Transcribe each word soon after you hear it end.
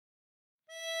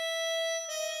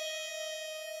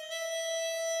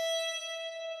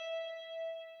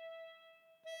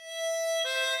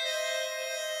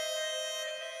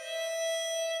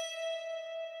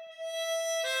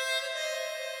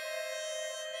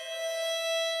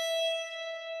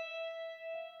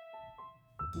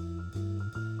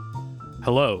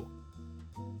Hello,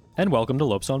 and welcome to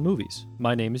Lopes on Movies.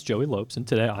 My name is Joey Lopes, and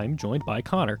today I'm joined by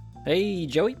Connor. Hey,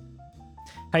 Joey.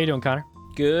 How you doing, Connor?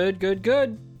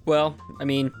 Good. Well, I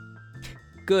mean,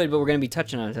 good, but we're going to be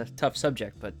touching on a tough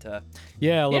subject, but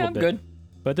Yeah, a little I'm bit. good.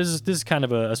 But this is kind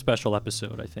of a special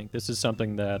episode, I think. This is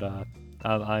something that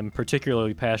I'm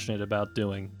particularly passionate about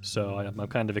doing, so I'm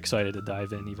kind of excited to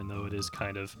dive in, even though it is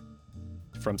kind of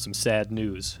from some sad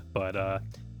news. But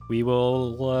we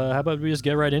will, how about we just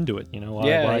get right into it?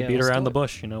 Why beat let's around do the it.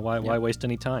 bush? Why waste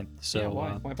any time? So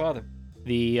Why bother?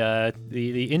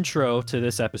 the intro to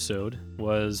this episode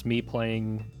was me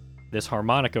playing this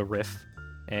harmonica riff,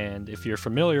 and if you're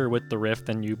familiar with the riff,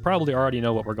 then you probably already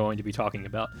know what we're going to be talking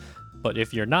about. But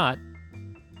if you're not,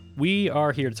 we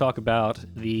are here to talk about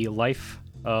the life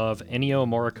of Ennio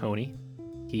Morricone.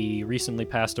 He recently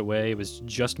passed away. It was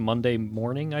just Monday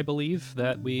morning, I believe,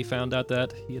 that we found out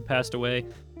that he had passed away.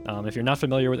 If you're not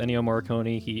familiar with Ennio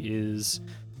Morricone, he is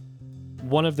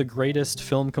one of the greatest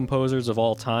film composers of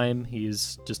all time.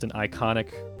 He's just an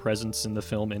iconic presence in the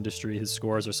film industry. His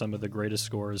scores are some of the greatest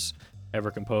scores ever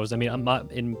composed. I mean, I'm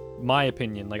not, in my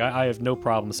opinion, like I have no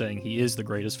problem saying he is the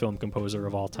greatest film composer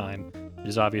of all time. It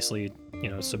is obviously,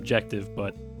 subjective,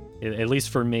 but at least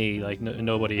for me, like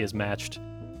nobody has matched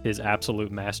his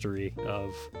absolute mastery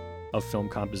of film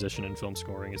composition and film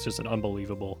scoring. It's just an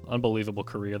unbelievable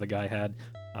career the guy had.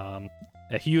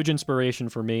 A huge inspiration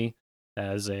for me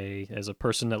as a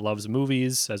person that loves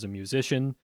movies, as a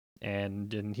musician,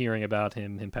 and in hearing about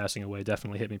him passing away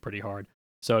definitely hit me pretty hard.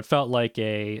 So it felt like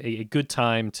a good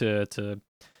time to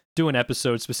do an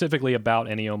episode specifically about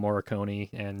Ennio Morricone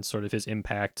and sort of his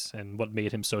impact and what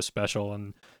made him so special,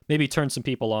 and maybe turn some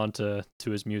people on to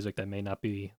his music that may not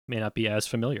be as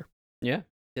familiar. Yeah,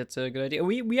 that's a good idea.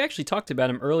 We actually talked about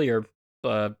him earlier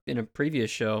in a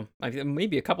previous show,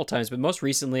 maybe a couple times, but most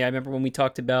recently I remember when we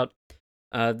talked about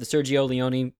the Sergio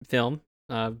Leone film,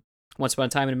 Once Upon a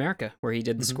Time in America, where he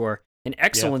did the score. An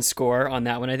excellent score on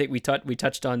that one. I think we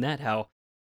touched on that, how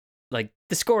like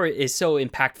the score is so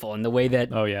impactful in the way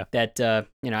that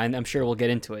I'm sure we'll get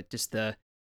into it. Just the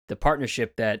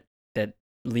partnership that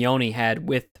Leone had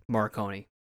with Morricone,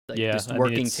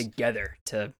 working together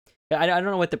to. I don't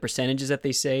know what the percentage is that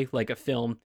they say. Like a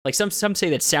film, like some say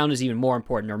that sound is even more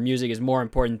important, or music is more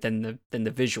important than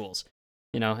the visuals.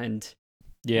 And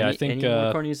yeah, I think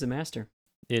Morricone is the master.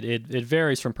 It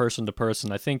varies from person to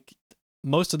person. I think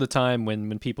most of the time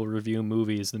when people review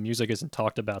movies, the music isn't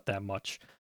talked about that much.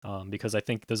 Because I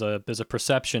think there's a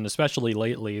perception, especially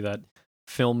lately, that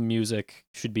film music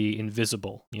should be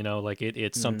invisible.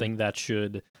 It's something that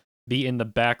should be in the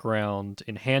background,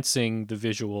 enhancing the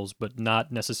visuals, but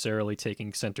not necessarily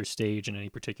taking center stage in any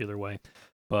particular way.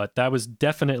 But that was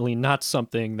definitely not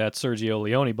something that Sergio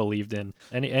Leone believed in.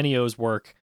 And Ennio's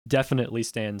work definitely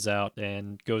stands out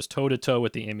and goes toe to toe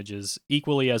with the images,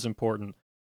 equally as important,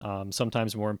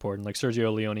 sometimes more important. Like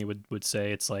Sergio Leone would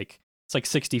say, it's like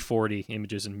 60-40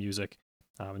 images and music,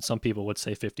 and some people would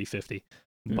say 50-50.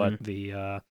 But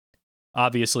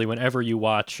obviously, whenever you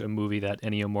watch a movie that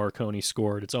Ennio Morricone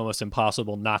scored, it's almost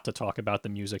impossible not to talk about the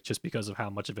music just because of how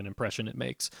much of an impression it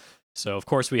makes. So, of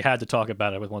course, we had to talk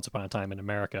about it with Once Upon a Time in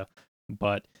America.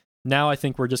 But now I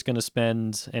think we're just going to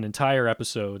spend an entire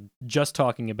episode just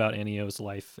talking about Ennio's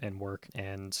life and work,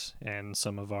 and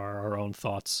some of our own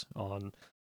thoughts on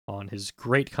his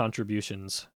great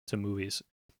contributions to movies.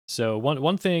 So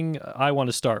one thing I want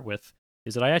to start with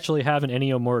is that I actually have an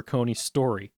Ennio Morricone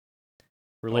story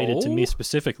related to me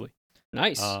specifically.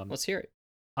 Nice. Let's hear it.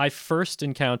 I first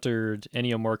encountered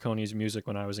Ennio Morricone's music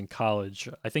when I was in college.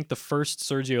 I think the first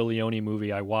Sergio Leone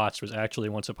movie I watched was actually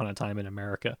Once Upon a Time in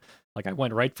America. Like I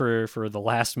went right for the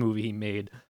last movie he made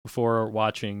before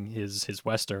watching his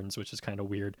westerns, which is kind of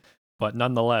weird. But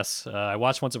nonetheless, I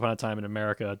watched Once Upon a Time in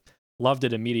America. Loved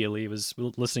it immediately. Was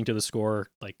listening to the score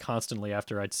like constantly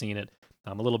after I'd seen it.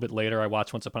 A little bit later, I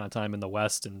watched Once Upon a Time in the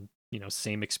West, and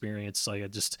same experience. Like I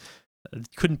just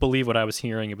couldn't believe what I was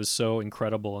hearing. It was so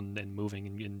incredible and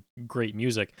moving and great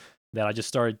music that I just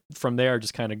started from there,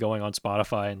 just kind of going on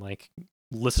Spotify and like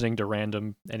listening to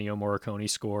random Ennio Morricone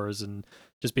scores and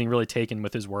just being really taken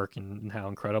with his work and how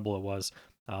incredible it was.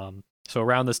 So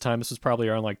around this time, this was probably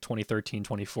around like 2013,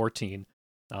 2014.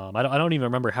 I don't even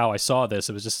remember how I saw this.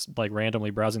 It was just like randomly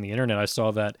browsing the internet. I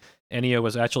saw that Ennio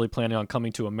was actually planning on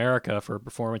coming to America for a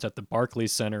performance at the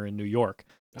Barclays Center in New York.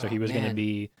 So he was going to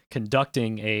be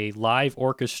conducting a live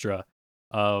orchestra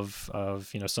of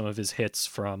some of his hits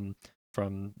from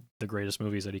the greatest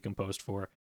movies that he composed for.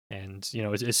 And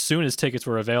as soon as tickets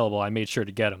were available, I made sure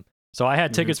to get them. So I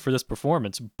had tickets for this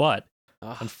performance, but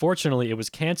unfortunately it was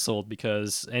canceled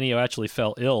because Ennio actually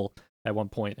fell ill at one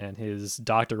point, and his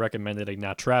doctor recommended I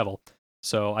not travel.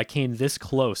 So I came this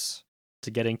close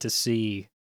to getting to see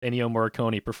Ennio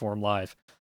Morricone perform live,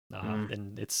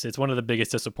 and it's one of the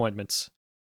biggest disappointments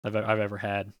I've ever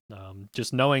had.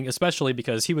 Just knowing, especially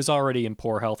because he was already in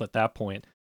poor health at that point,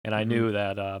 and I knew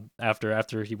that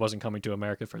after he wasn't coming to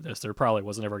America for this, there probably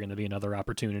wasn't ever going to be another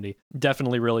opportunity.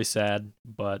 Definitely really sad,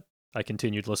 but I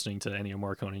continued listening to Ennio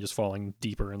Morricone, just falling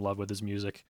deeper in love with his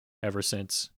music ever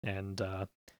since. And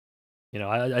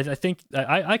I think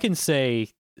I can say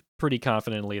pretty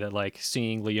confidently that like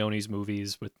seeing Leone's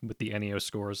movies with the Ennio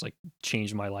scores like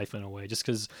changed my life in a way, just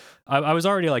because I was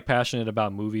already like passionate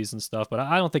about movies and stuff, but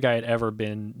I don't think I had ever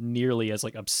been nearly as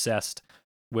like obsessed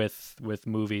with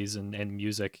movies and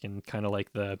music and kind of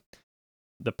like the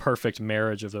perfect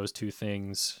marriage of those two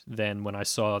things than when I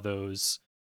saw those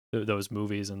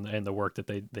movies and the work that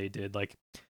they did. Like,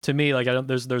 to me, like,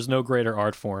 there's no greater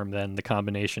art form than the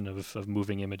combination of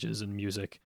moving images and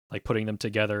music, like putting them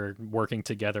together, working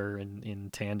together in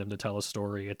tandem to tell a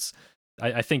story.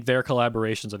 I think their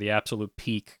collaborations are the absolute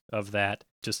peak of that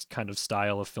just kind of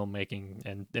style of filmmaking,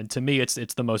 and to me it's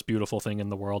the most beautiful thing in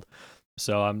the world.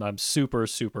 So I'm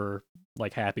super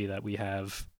like happy that we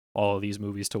have all of these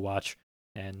movies to watch,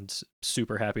 and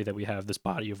super happy that we have this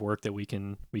body of work that we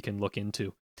can look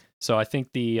into. So I think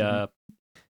the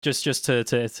just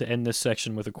to end this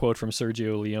section with a quote from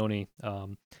Sergio Leone.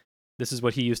 This is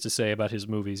what he used to say about his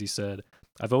movies. He said,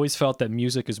 "I've always felt that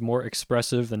music is more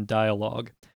expressive than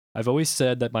dialogue. I've always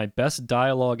said that my best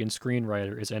dialogue and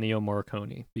screenwriter is Ennio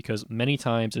Morricone, because many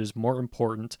times it is more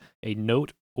important a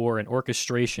note or an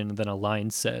orchestration than a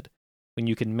line said. When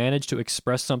you can manage to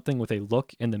express something with a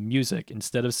look and the music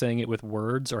instead of saying it with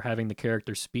words or having the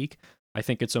character speak, I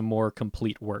think it's a more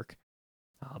complete work."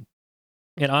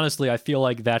 And honestly, I feel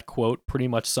like that quote pretty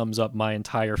much sums up my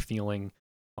entire feeling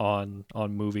on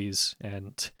movies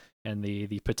and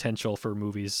the potential for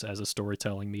movies as a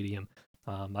storytelling medium.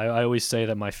 I always say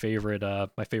that my favorite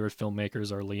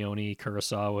filmmakers are Leone,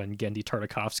 Kurosawa, and Genndy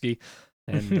Tartakovsky,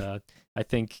 and I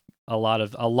think a lot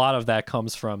of that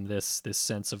comes from this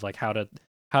sense of like how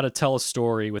to tell a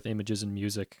story with images and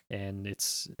music, and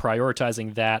it's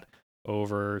prioritizing that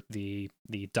over the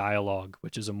dialogue,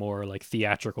 which is a more like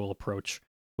theatrical approach,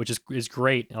 which is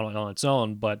great on its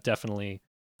own, but definitely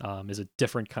is a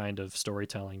different kind of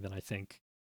storytelling than I think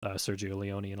Sergio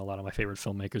Leone and a lot of my favorite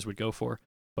filmmakers would go for.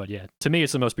 But yeah, to me,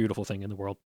 it's the most beautiful thing in the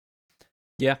world.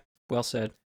 Yeah, well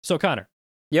said. So Connor,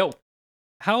 Yo,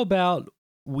 how about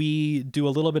we do a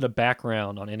little bit of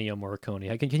background on Ennio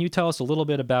Morricone? Can you tell us a little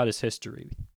bit about his history?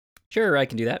 sure, I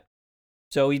can do that.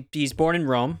 So he's born in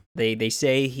Rome. They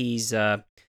say he's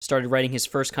started writing his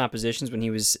first compositions when he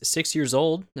was 6 years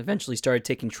old. Eventually started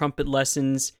taking trumpet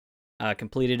lessons.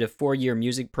 Completed a 4-year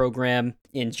music program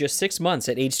in just 6 months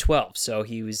at age 12. So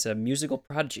he was a musical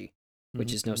prodigy,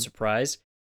 which is no surprise.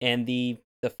 And the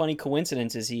funny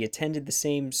coincidence is he attended the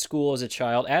same school as a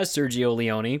child as Sergio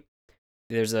Leone.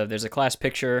 There's a class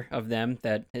picture of them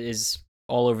that is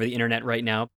all over the internet right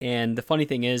now. And the funny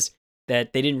thing is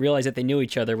that they didn't realize that they knew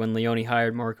each other when Leone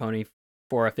hired Morricone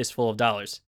for A Fistful of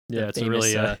Dollars. Yeah, it's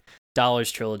famous, a really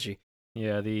Dollars trilogy.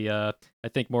 Yeah, I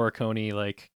think Morricone,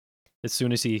 like, as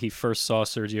soon as he first saw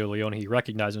Sergio Leone, he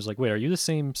recognized him. Was like, "Wait, are you the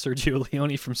same Sergio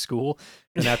Leone from school?"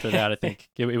 And after that, I think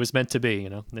it was meant to be.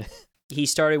 He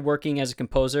started working as a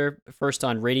composer, first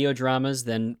on radio dramas,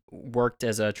 then worked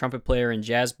as a trumpet player in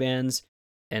jazz bands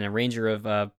and arranger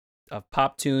of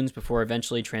pop tunes before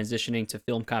eventually transitioning to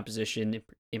film composition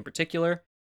in particular.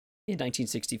 In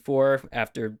 1964,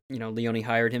 after Leone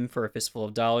hired him for A Fistful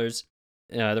of Dollars,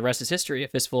 the rest is history. A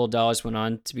Fistful of Dollars went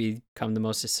on to become the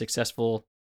most successful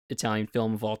Italian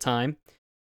film of all time.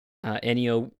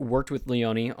 Ennio worked with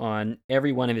Leone on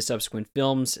every one of his subsequent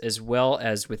films, as well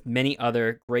as with many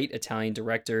other great Italian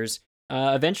directors.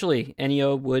 Eventually,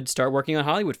 Ennio would start working on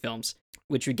Hollywood films,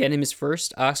 which would get him his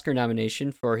first Oscar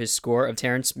nomination for his score of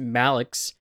Terrence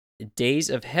Malick's Days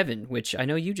of Heaven, which I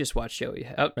know you just watched, Joey.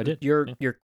 I did.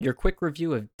 Your quick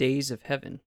review of Days of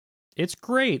Heaven. It's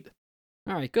great.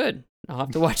 All right, good. I'll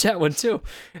have to watch that one too.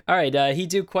 All right, he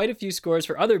did quite a few scores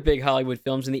for other big Hollywood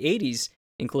films in the 80s,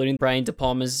 including Brian De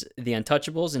Palma's The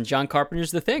Untouchables and John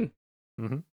Carpenter's The Thing.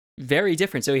 Mm-hmm. Very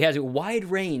different. So he has a wide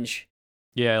range.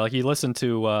 Yeah, like he listened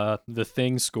to The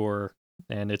Thing score,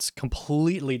 and it's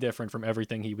completely different from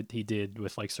everything he did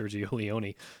with like Sergio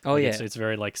Leone. Oh, like, yeah. It's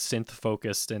very like synth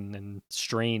focused and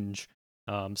strange.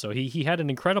 So he had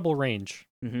an incredible range.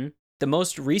 Mm-hmm. The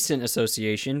most recent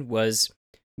association was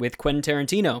with Quentin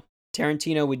Tarantino.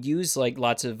 Tarantino would use like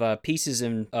lots of pieces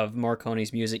of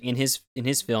Morricone's music in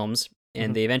his films,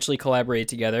 and they eventually collaborated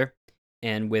together.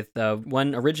 and with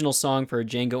one original song for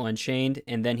Django Unchained,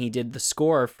 and then he did the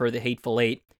score for The Hateful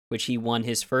Eight, which he won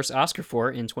his first Oscar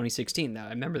for in 2016. Now, I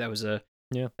remember that was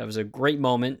a great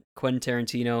moment. Quentin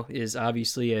Tarantino is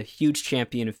obviously a huge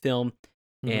champion of film,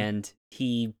 and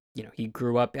he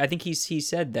grew up. I think he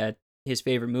said that his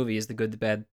favorite movie is The Good, the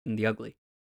Bad, and the Ugly.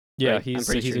 Yeah, right? he's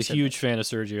sure a he huge fan of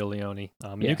Sergio Leone.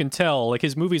 And Yeah. you can tell, like,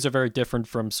 his movies are very different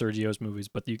from Sergio's movies,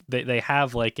 but they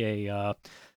have like a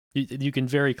you can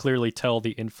very clearly tell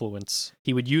the influence.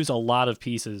 He would use a lot of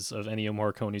pieces of Ennio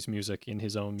Morricone's music in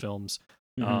his own films.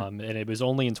 And it was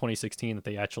only in 2016 that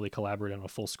they actually collaborated on a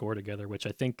full score together, which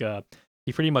I think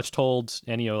he pretty much told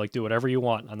Ennio, like, do whatever you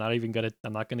want. I'm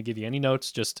not gonna give you any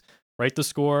notes. Just write the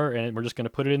score, and we're just gonna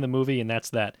put it in the movie, and that's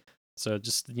that. So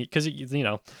just because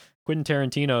Quentin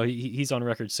Tarantino, he's on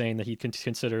record saying that he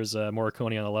considers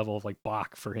Morricone on the level of like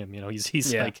Bach for him.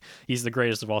 He's like he's the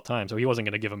greatest of all time. So he wasn't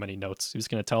gonna give him any notes. He was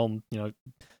gonna tell him,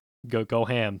 go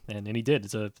ham, and he did.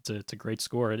 It's a great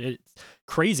score. It's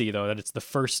crazy though that it's the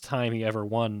first time he ever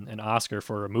won an Oscar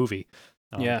for a movie.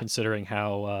 Considering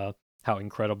how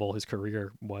incredible his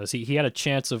career was. He had a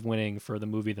chance of winning for the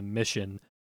movie The Mission,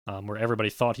 where everybody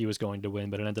thought he was going to win,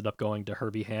 but it ended up going to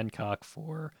Herbie Hancock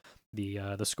for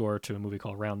the score to a movie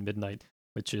called Round Midnight,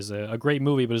 which is a great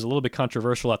movie, but it was a little bit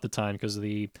controversial at the time because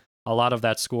a lot of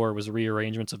that score was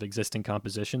rearrangements of existing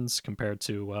compositions compared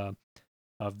to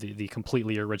of the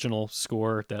completely original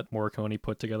score that Morricone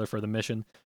put together for The Mission.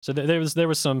 So there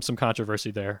was some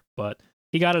controversy there, but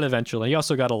he got it eventually. He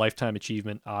also got a Lifetime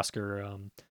Achievement Oscar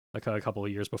a couple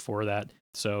of years before that.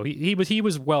 So he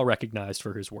was well recognized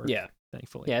for his work. Yeah,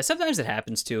 thankfully. Yeah, sometimes it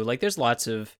happens too. Like there's lots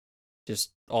of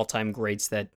just all-time greats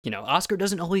that Oscar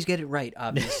doesn't always get it right.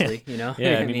 Obviously, Yeah,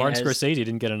 I mean Martin Scorsese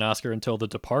didn't get an Oscar until The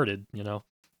Departed.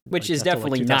 Which is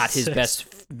definitely not his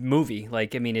best movie.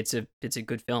 Like, I mean, it's a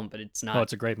good film, but it's not. Oh,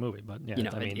 it's a great movie, but yeah, I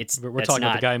mean, we're that's talking about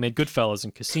not- the guy who made Goodfellas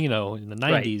and Casino in the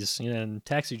Right. 90s, and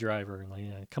Taxi Driver.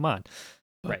 Like, come on.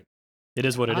 But Right. it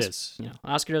is what it is.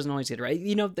 Oscar doesn't always get it right.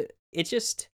 It's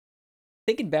just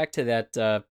thinking back to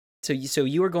that. So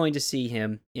you were going to see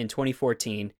him in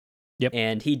 2014. Yep.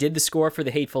 And he did the score for The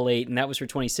Hateful Eight, and that was for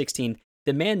 2016.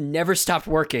 The man never stopped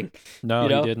working. No,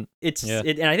 he didn't.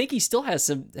 And I think he still had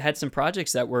some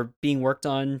projects that were being worked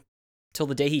on till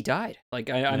the day he died. Like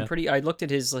I looked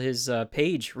at his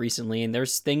page recently, and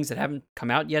there's things that haven't come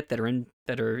out yet that are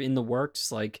in the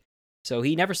works. Like, so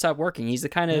he never stopped working. He's the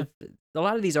kind of a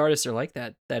lot of these artists are like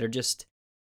that are just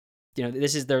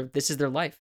this is their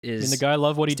life. I mean, the guy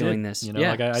loved what he did. Doing this,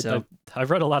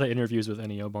 I've read a lot of interviews with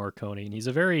Ennio Morricone, and he's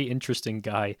a very interesting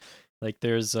guy. Like,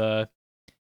 there's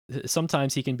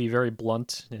sometimes he can be very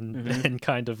blunt and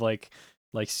kind of like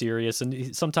serious,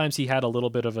 and sometimes he had a little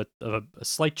bit of a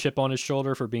slight chip on his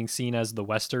shoulder for being seen as the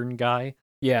Western guy.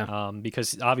 Yeah.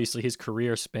 Because obviously his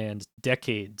career spanned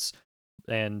decades,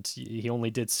 and he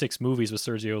only did 6 movies with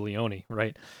Sergio Leone,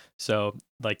 right? So,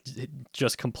 like,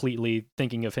 just completely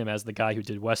thinking of him as the guy who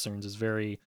did Westerns is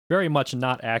very, very much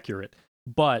not accurate.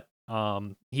 But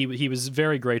he was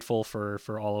very grateful for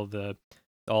all of the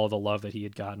love that he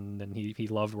had gotten, and he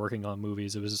loved working on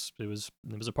movies. It was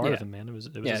a part of him, man. It was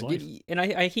his life.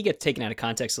 And he gets taken out of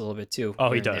context a little bit too.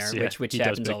 Oh, he does, which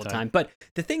happens all the time. But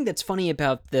the thing that's funny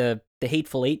about the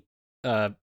Hateful Eight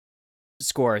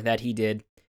score that he did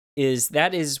is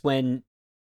when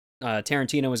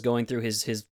Tarantino was going through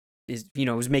his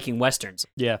was making westerns.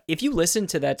 Yeah. If you listen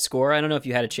to that score, I don't know if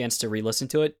you had a chance to re-listen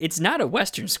to it. It's not a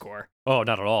western score. Oh,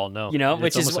 not at all. No.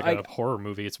 Which it's is almost like a horror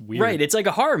movie. It's weird. Right. It's like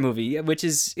a horror movie,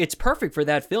 it's perfect for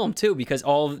that film too, because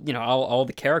all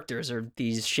the characters are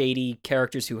these shady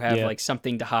characters who have like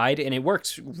something to hide, and it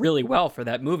works really well for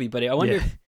that movie. But I wonder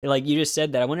if, like you just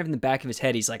said that, I wonder if in the back of his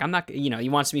head he's like, I'm not, he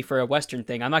wants me for a western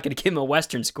thing. I'm not going to give him a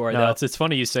western score. No, though. it's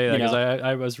funny you say that, because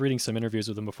I was reading some interviews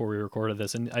with him before we recorded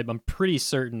this, and I'm pretty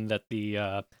certain that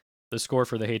the score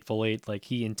for The Hateful Eight, like,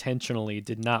 he intentionally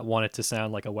did not want it to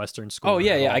sound like a western score. Oh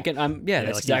yeah. That's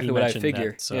like exactly what I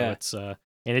figure. So it's and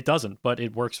it doesn't, but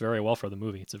it works very well for the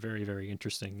movie. It's a very, very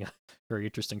interesting, very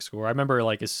interesting score. I remember,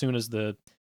 like, as soon as the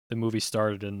movie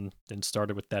started and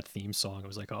started with that theme song, I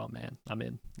was like, oh man, I'm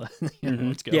in.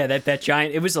 Let's go. Yeah, that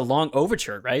giant. It was a long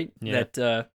overture, right? Yeah.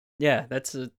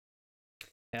 That's a.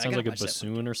 Sounds like a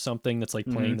bassoon or something that's like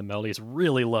playing the melody. It's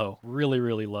really low, really,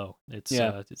 really low. It's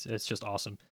just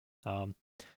awesome. All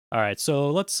right,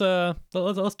 so let's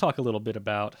talk a little bit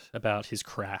about his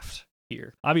craft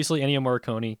here. Obviously, Ennio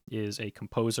Morricone is a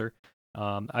composer.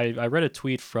 I read a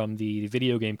tweet from the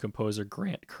video game composer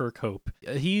Grant Kirkhope.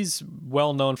 He's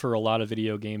well known for a lot of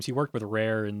video games. He worked with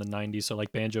Rare in the 90s, so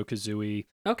like Banjo-Kazooie.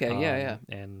 Okay, yeah.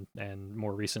 And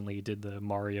more recently he did the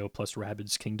Mario plus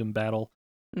Rabbids Kingdom Battle.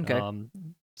 Okay.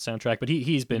 soundtrack, but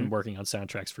he's been working on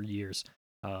soundtracks for years.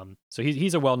 So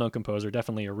he's a well-known composer,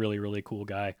 definitely a really, really cool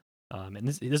guy. And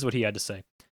this is what he had to say.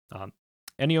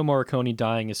 Ennio Morricone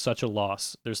dying is such a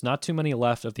loss. There's not too many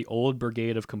left of the old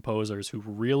brigade of composers who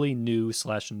really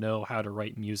knew/know how to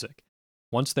write music.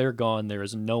 Once they're gone, there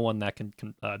is no one that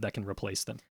can replace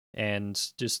them. And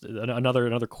just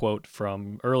another quote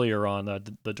from earlier on,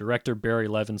 the director Barry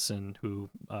Levinson, who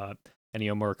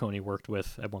Ennio Morricone worked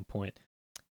with at one point.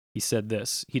 He said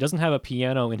this: "He doesn't have a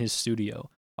piano in his studio.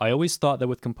 I always thought that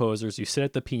with composers, you sit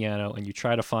at the piano and you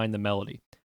try to find the melody.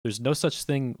 There's no such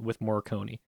thing with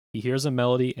Morricone. He hears a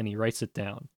melody and he writes it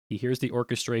down. He hears the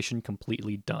orchestration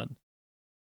completely done."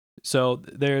 So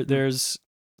there's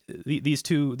these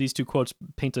two quotes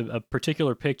paint a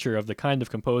particular picture of the kind of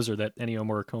composer that Ennio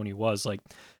Morricone was. Like,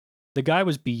 the guy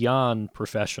was beyond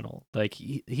professional. Like,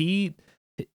 he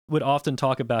would often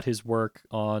talk about his work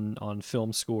on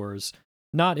film scores,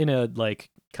 not in a like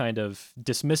kind of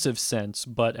dismissive sense,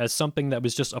 but as something that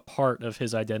was just a part of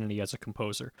his identity as a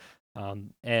composer.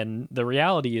 And the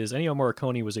reality is, Ennio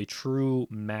Morricone was a true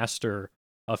master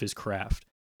of his craft,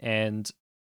 and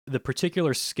the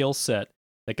particular skill set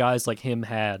that guys like him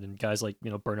had, and guys like,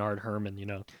 Bernard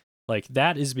Herrmann, like,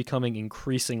 that is becoming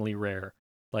increasingly rare.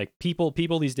 Like, people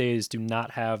these days do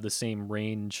not have the same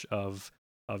range of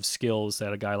skills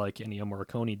that a guy like Ennio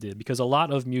Morricone did, because a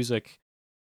lot of music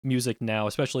now,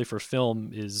 especially for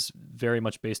film, is very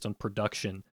much based on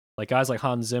production. Like, guys like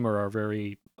Hans Zimmer are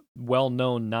very well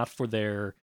known not for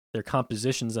their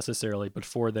compositions necessarily, but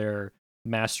for their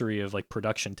mastery of like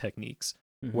production techniques.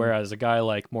 Mm-hmm. Whereas a guy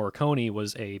like Morricone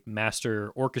was a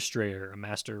master orchestrator, a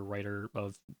master writer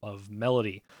of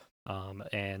melody,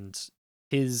 and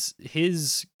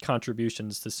his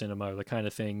contributions to cinema are the kind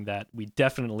of thing that we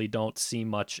definitely don't see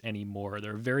much anymore.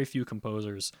 There are very few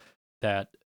composers that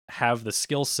have the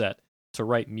skill set to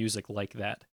write music like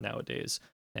that nowadays,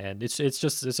 and it's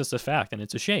just a fact, and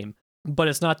it's a shame. But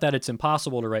it's not that it's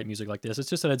impossible to write music like this. It's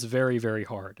just that it's very, very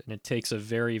hard, and it takes a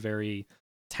very, very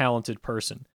talented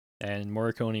person. And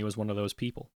Morricone was one of those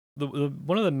people.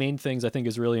 One of the main things I think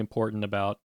is really important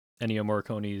about Ennio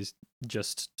Morricone's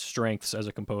just strengths as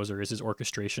a composer is his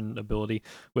orchestration ability,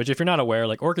 which, if you're not aware,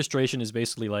 like, orchestration is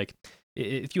basically like,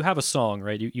 if you have a song,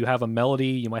 right, you have a melody,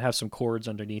 you might have some chords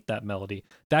underneath that melody.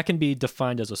 That can be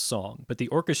defined as a song, but the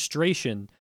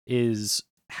orchestration is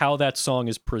how that song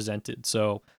is presented.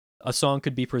 So a song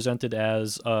could be presented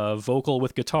as a vocal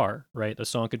with guitar, right? A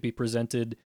song could be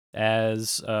presented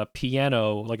as a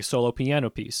piano, like a solo piano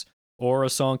piece, or a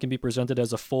song can be presented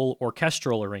as a full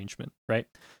orchestral arrangement, right?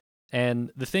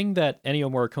 And the thing that Ennio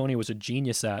Morricone was a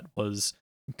genius at was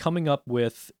coming up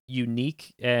with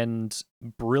unique and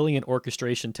brilliant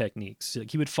orchestration techniques.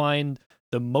 Like, he would find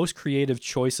the most creative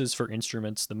choices for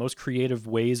instruments, the most creative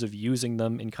ways of using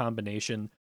them in combination.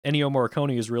 Ennio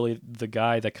Morricone is really the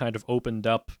guy that kind of opened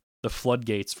up the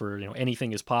floodgates for,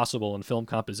 anything is possible in film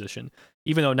composition.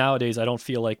 Even though nowadays I don't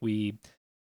feel like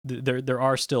there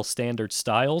are still standard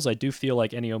styles, I do feel like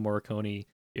Ennio Morricone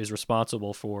is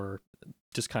responsible for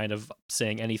just kind of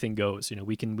saying anything goes.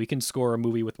 We can score a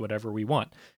movie with whatever we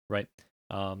want, right?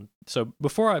 So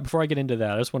before I get into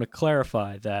that, I just want to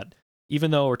clarify that even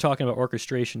though we're talking about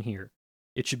orchestration here,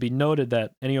 it should be noted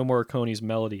that Ennio Morricone's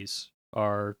melodies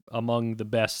are among the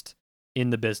best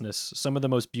in the business. Some of the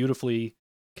most beautifully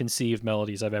conceived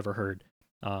melodies I've ever heard.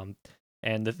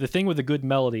 And the thing with a good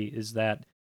melody is that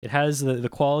it has the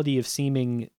quality of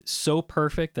seeming so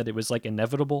perfect that it was like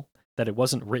inevitable, that it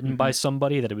wasn't written by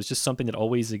somebody, that it was just something that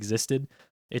always existed.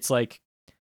 It's like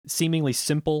seemingly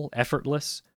simple,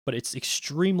 effortless, but it's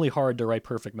extremely hard to write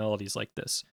perfect melodies like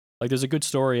this. Like, there's a good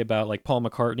story about like Paul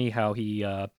McCartney, how he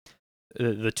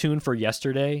the tune for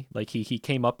Yesterday, like he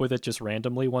came up with it just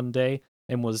randomly one day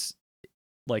and was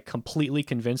like completely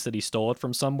convinced that he stole it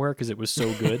from somewhere because it was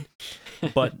so good.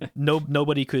 But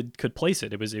nobody could place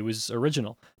it. It was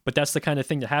original. But that's the kind of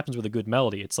thing that happens with a good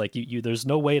melody. It's like you there's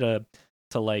no way to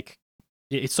like,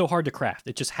 it's so hard to craft.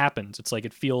 It just happens. It's like,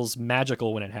 it feels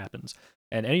magical when it happens.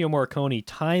 And Ennio Morricone,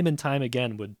 time and time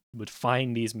again, would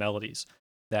find these melodies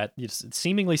that it's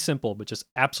seemingly simple, but just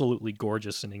absolutely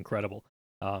gorgeous and incredible.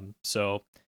 So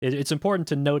it's important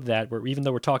to note that even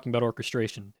though we're talking about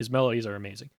orchestration, his melodies are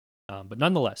amazing. But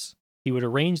nonetheless, he would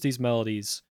arrange these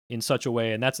melodies in such a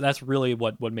way, and that's really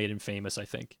what made him famous, I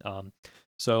think.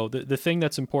 So the thing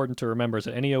that's important to remember is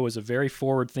that Ennio was a very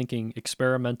forward-thinking,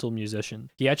 experimental musician.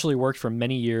 He actually worked for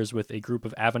many years with a group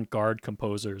of avant-garde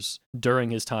composers during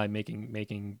his time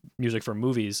making music for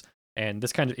movies, And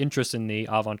this kind of interest in the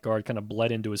avant-garde kind of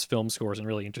bled into his film scores in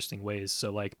really interesting ways.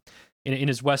 So like in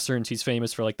his westerns, he's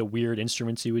famous for like the weird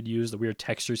instruments he would use, the weird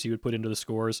textures he would put into the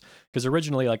scores. Because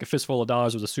originally, like A Fistful of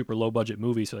Dollars was a super low budget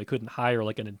movie, so they couldn't hire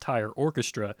like an entire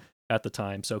orchestra at the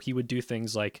time. So he would do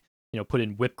things like, put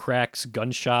in whip cracks,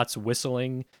 gunshots,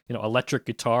 whistling, electric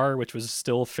guitar, which was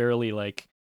still fairly like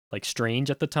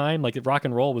strange at the time. Like rock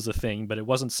and roll was a thing, but it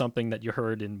wasn't something that you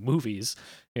heard in movies,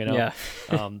 Yeah.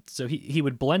 So he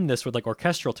would blend this with like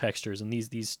orchestral textures, and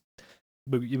these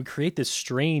you would create this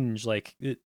strange like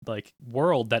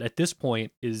world that at this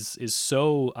point is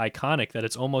so iconic that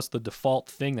it's almost the default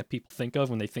thing that people think of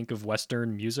when they think of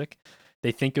Western music.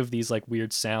 They think of these like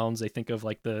weird sounds. They think of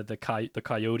like the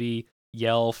coyote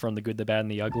yell from The Good, the Bad,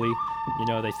 and the Ugly.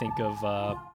 They think of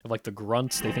like the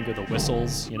grunts. They think of the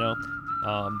whistles.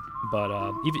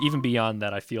 But even beyond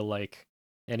that, I feel like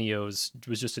Ennio's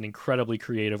was just an incredibly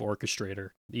creative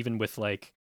orchestrator, even with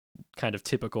like kind of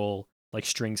typical like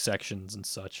string sections and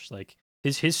such. Like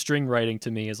his string writing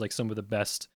to me is like some of the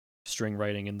best string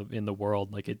writing in the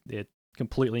world. Like it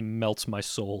completely melts my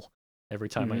soul every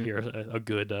time I hear a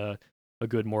good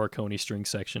Morricone string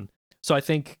section. So I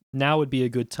think now would be a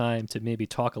good time to maybe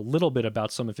talk a little bit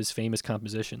about some of his famous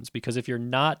compositions, because if you're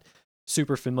not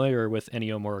super familiar with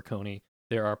Ennio Morricone,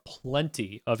 there are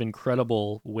plenty of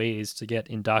incredible ways to get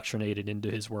indoctrinated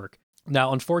into his work.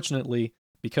 Now, unfortunately,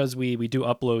 because we do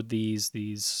upload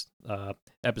these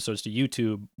episodes to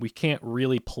YouTube, we can't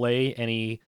really play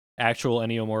any actual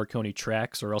Ennio Morricone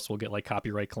tracks, or else we'll get like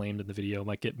copyright claimed and the video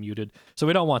might get muted. So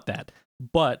we don't want that.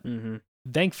 But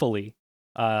thankfully,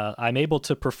 I'm able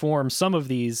to perform some of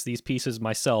these pieces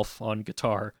myself on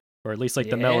guitar, or at least like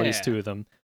the melodies to them.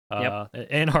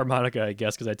 And harmonica, I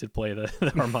guess, because I did play the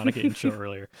harmonica intro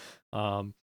earlier.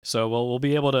 So we'll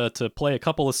be able to play a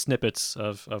couple of snippets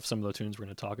of some of the tunes we're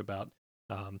going to talk about.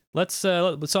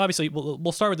 So obviously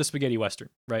we'll start with the spaghetti western,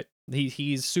 right?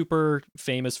 He's super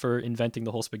famous for inventing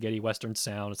the whole spaghetti western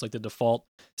sound. It's like the default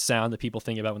sound that people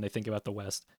think about when they think about the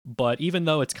West. But even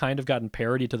though it's kind of gotten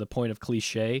parodied to the point of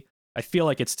cliche, I feel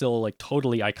like it's still like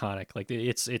totally iconic. Like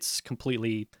it's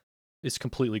completely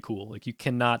cool. Like you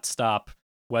cannot stop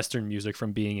Western music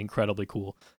from being incredibly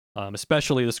cool,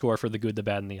 especially the score for The Good, the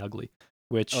Bad, and the Ugly,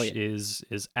 which is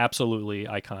absolutely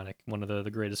iconic. One of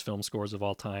the greatest film scores of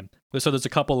all time. So there's a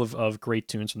couple of great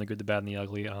tunes from The Good, the Bad, and the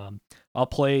Ugly. I'll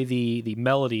play the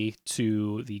melody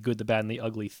to The Good, the Bad, and the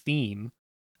Ugly theme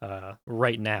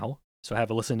right now. So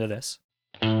have a listen to this.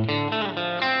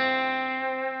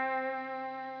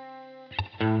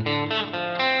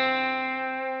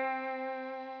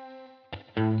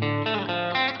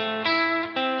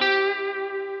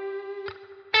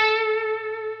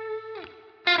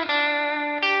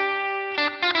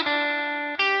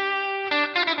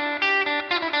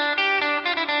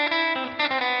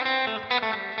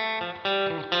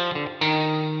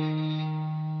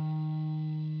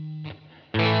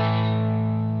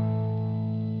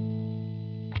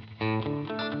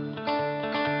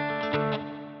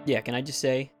 Yeah, can I just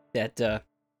say that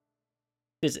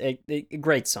it's a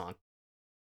great song.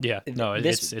 Yeah, no,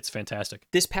 it's fantastic.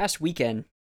 This past weekend,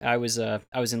 I was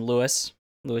in Lewis,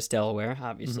 Delaware,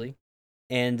 obviously,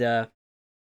 and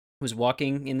was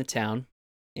walking in the town,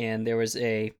 and there was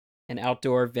an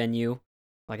outdoor venue,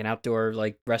 like an outdoor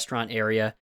like restaurant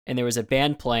area, and there was a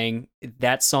band playing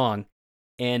that song,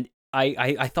 and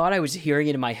I thought I was hearing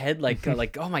it in my head, like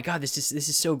like, oh my god, this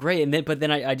is so great, and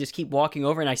then I just keep walking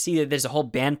over and I see that there's a whole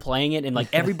band playing it, and like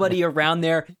everybody around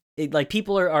there, like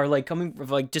people are like coming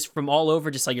like just from all over,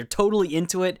 just like you're totally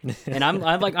into it, and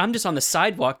I'm just on the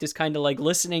sidewalk, just kind of like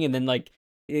listening, and then like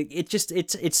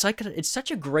it's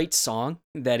such a great song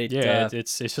that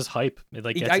it's just hype. It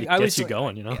like gets you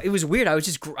going, It was weird. I was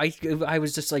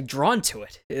just like drawn to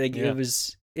it. Like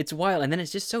it's wild, and then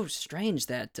it's just so strange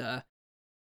that.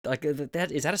 Like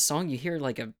that is that a song you hear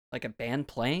like a band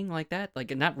playing like that?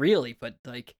 Like not really, but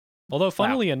like. Although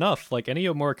funnily enough, like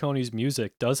Ennio Morricone's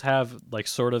music does have like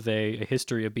sort of a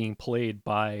history of being played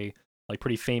by like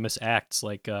pretty famous acts.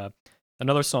 Like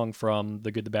another song from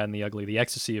The Good, the Bad, and the Ugly, "The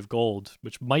Ecstasy of Gold,"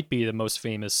 which might be the most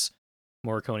famous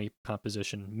Morricone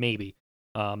composition, maybe,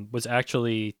 was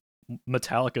actually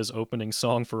Metallica's opening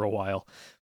song for a while.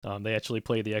 They actually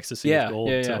played "The Ecstasy of Gold"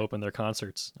 to open their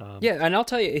concerts. And I'll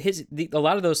tell you, a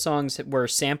lot of those songs were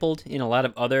sampled in a lot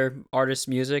of other artists'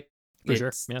 music. For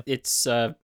sure, yeah. It's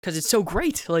because it's so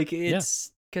great. Like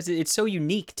it's because it's so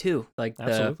unique too. Like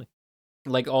absolutely,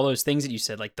 like all those things that you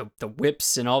said, like the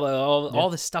whips and all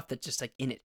the stuff that's just like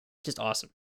in it, just awesome.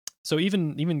 So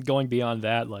even going beyond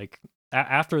that, like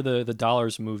after the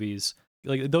Dollars movies,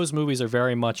 like those movies are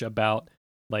very much about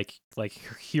like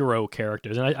hero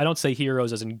characters. And I don't say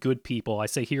heroes as in good people. I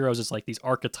say heroes as like these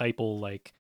archetypal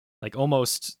like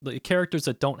almost like characters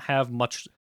that don't have much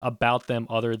about them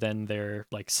other than their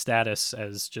like status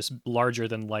as just larger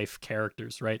than life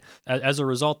characters, right? As a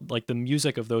result, like the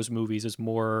music of those movies is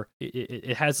more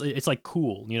it has it's like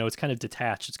cool, you know, it's kind of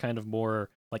detached, it's kind of more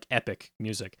like epic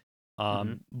music.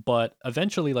 But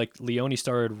eventually like Leone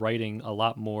started writing a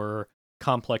lot more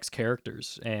complex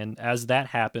characters, and as that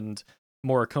happened,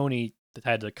 Morricone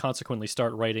had to consequently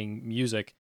start writing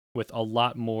music with a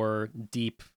lot more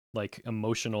deep like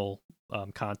emotional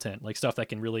content, like stuff that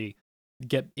can really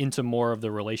get into more of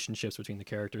the relationships between the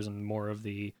characters and more of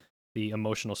the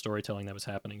emotional storytelling that was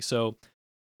happening. So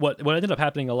what ended up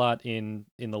happening a lot in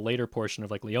the later portion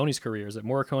of like Leone's career is that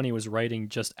Morricone was writing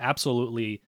just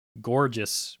absolutely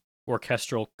gorgeous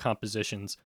orchestral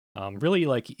compositions. Really,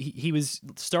 like he was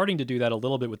starting to do that a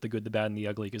little bit with The Good, the Bad, and the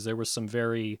Ugly, because there was some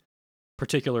very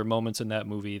particular moments in that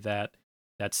movie that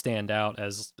stand out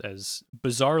as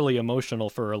bizarrely emotional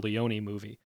for a Leone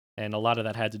movie, and a lot of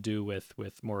that had to do with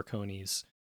Morricone's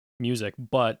music.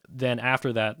 But then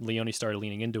after that, Leone started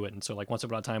leaning into it, and so like Once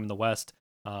Upon a Time in the West,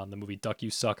 the movie Duck You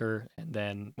Sucker, and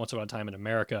then Once Upon a Time in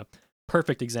America,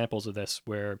 perfect examples of this,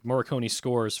 where Morricone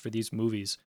scores for these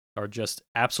movies are just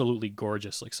absolutely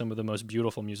gorgeous, like some of the most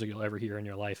beautiful music you'll ever hear in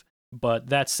your life. But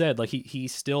that said, like he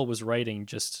still was writing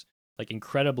just like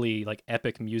incredibly like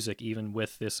epic music, even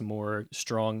with this more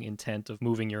strong intent of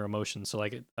moving your emotions. So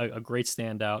like a great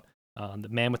standout, the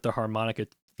Man with the Harmonica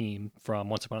theme from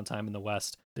Once Upon a Time in the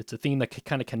West. It's a theme that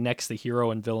kind of connects the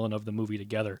hero and villain of the movie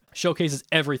together, showcases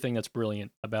everything that's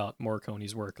brilliant about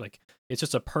Morricone's work. Like it's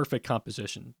just a perfect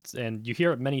composition, and you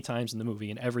hear it many times in the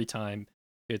movie, and every time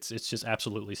it's just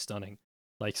absolutely stunning.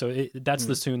 Like so, that's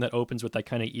the tune that opens with that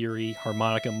kind of eerie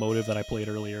harmonica motive that I played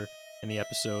earlier in the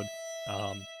episode.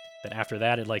 Then after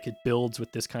that, it builds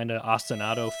with this kind of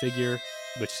ostinato figure,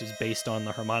 which is based on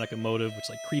the harmonica motive, which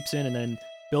like creeps in and then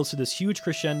builds to this huge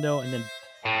crescendo, and then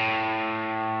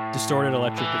distorted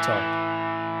electric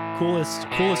guitar. Coolest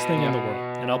thing in the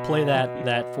world. And I'll play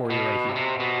that for you right here.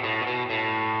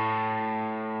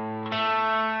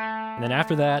 And then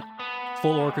after that,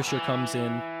 full orchestra comes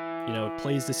in, you know, it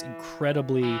plays this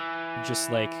incredibly just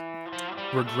like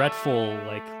regretful,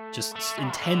 like just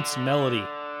intense melody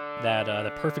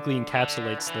that perfectly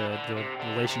encapsulates the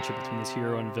relationship between this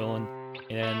hero and villain,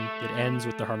 and it ends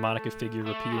with the harmonica figure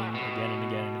repeating again and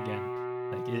again and again.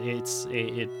 Like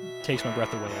it takes my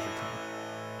breath away every time.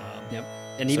 Yep.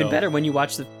 And even better when you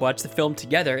watch the film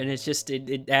together, and it's just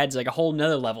it adds like a whole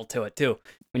nother level to it too.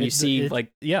 When you see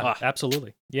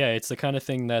absolutely, yeah, it's the kind of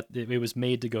thing that it was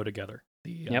made to go together.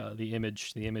 The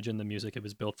image and the music, it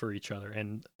was built for each other.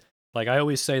 And like I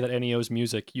always say that Ennio's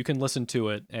music, you can listen to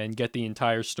it and get the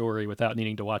entire story without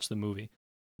needing to watch the movie.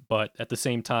 But at the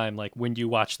same time, like when you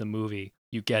watch the movie,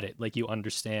 you get it. Like you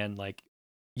understand, like,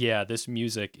 yeah, this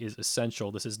music is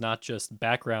essential. This is not just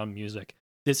background music.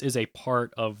 This is a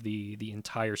part of the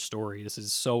entire story. This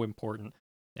is so important,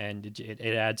 and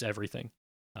it adds everything.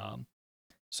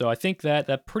 So I think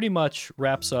that pretty much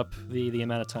wraps up the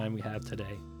amount of time we have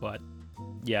today. But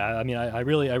yeah, I mean, I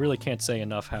really can't say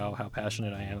enough how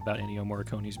passionate I am about Ennio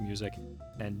Morricone's music,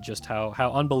 and just how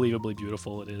unbelievably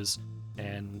beautiful it is.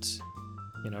 And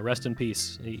you know, rest in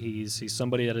peace. He's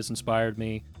somebody that has inspired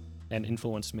me and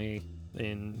influenced me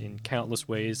in countless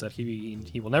ways that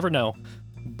he will never know.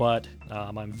 But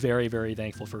I'm very, very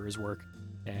thankful for his work,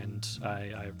 and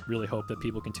I really hope that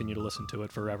people continue to listen to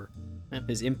it forever.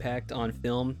 His impact on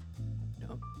film, you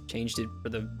know, changed it for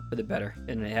the better,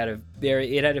 and it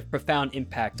had a profound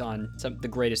impact on some of the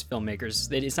greatest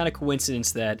filmmakers. It's not a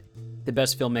coincidence that the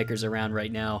best filmmakers around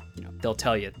right now, you know, they'll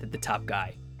tell you that the top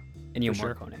guy, Ennio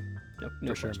Morricone.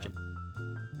 No question.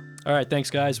 All right,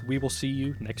 thanks guys. We will see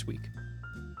you next week.